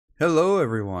Hello,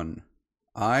 everyone.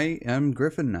 I am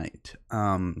Griffin Knight.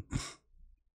 I'm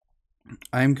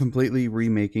completely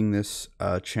remaking this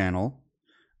channel.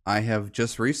 I have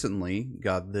just recently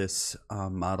got this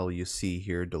model you see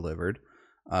here delivered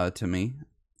to me.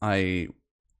 I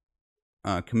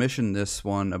commissioned this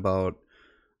one about,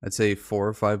 I'd say, 4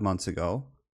 or 5 months ago,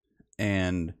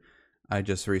 and I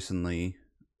just recently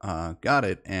got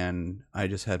it, and I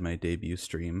just had my debut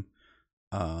stream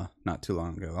not too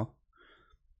long ago.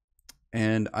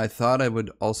 And I thought I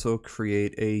would also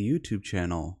create a YouTube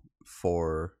channel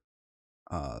for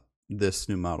this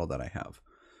new model that I have,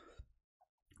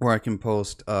 where I can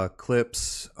post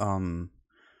clips,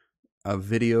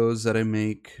 videos that I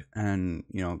make, and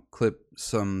clip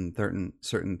some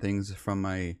certain things from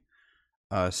my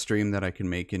stream that I can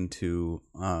make into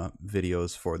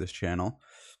videos for this channel.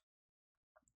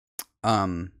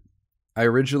 I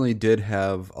originally did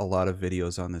have a lot of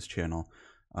videos on this channel.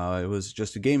 It was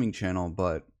just a gaming channel,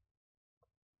 but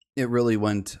it really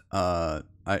went it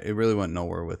really went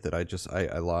nowhere with it.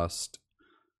 I lost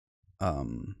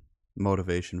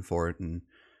motivation for it, and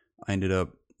I ended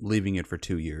up leaving it for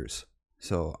 2 years.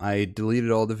 So I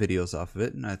deleted all the videos off of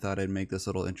it, and I thought I'd make this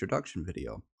little introduction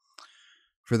video.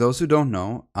 For those who don't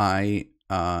know, I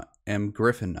am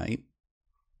Griffin Knight.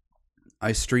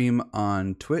 I stream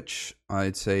on Twitch,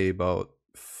 I'd say about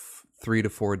 3 to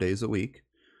 4 days a week.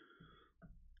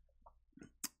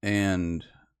 And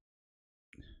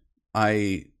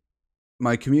my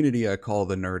community I call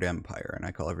the Nerd Empire, and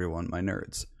I call everyone my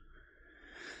nerds.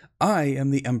 I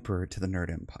am the emperor to the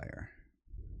Nerd Empire,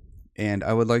 and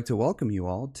I would like to welcome you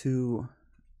all to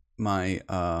my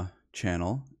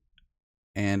channel,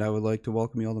 and I would like to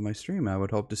welcome you all to my stream. I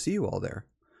would hope to see you all there.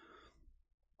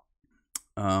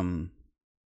 I'm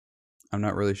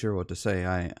not really sure what to say.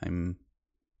 I'm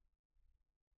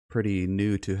pretty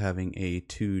new to having a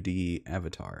 2D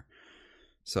avatar,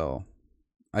 so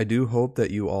I do hope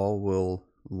that you all will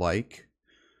like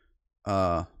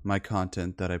my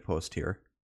content that I post here,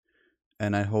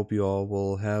 and I hope you all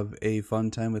will have a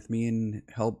fun time with me and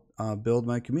help build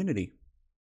my community.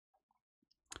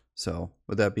 So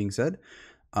with that being said,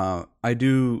 I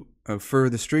do for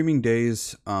the streaming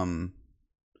days, for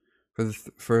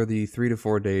the 3 to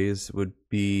 4 days would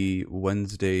be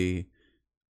Wednesday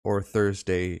or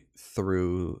Thursday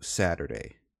through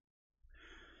Saturday.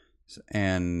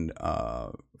 And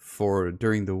for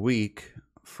during the week,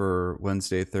 for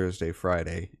Wednesday, Thursday,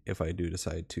 Friday, if I do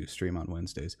decide to stream on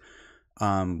Wednesdays,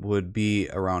 would be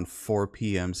around 4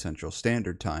 p.m. Central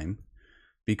Standard Time,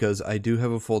 because I do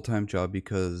have a full-time job,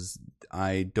 because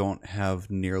I don't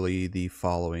have nearly the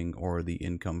following or the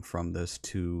income from this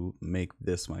to make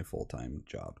this my full-time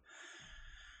job.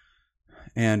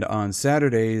 And on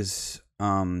Saturdays,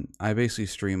 I basically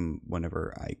stream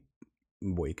whenever I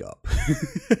wake up.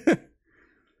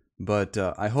 But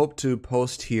I hope to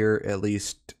post here at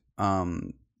least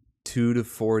 2 to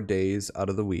 4 days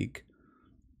out of the week.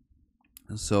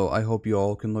 So I hope you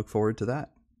all can look forward to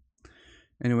that.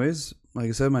 Anyways, like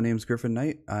I said, my name's Griffin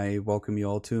Knight. I welcome you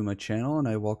all to my channel, and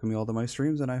I welcome you all to my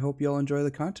streams, and I hope you all enjoy the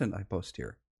content I post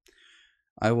here.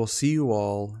 I will see you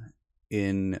all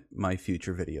in my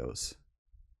future videos.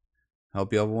 I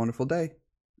hope you have a wonderful day.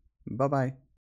 Bye-bye.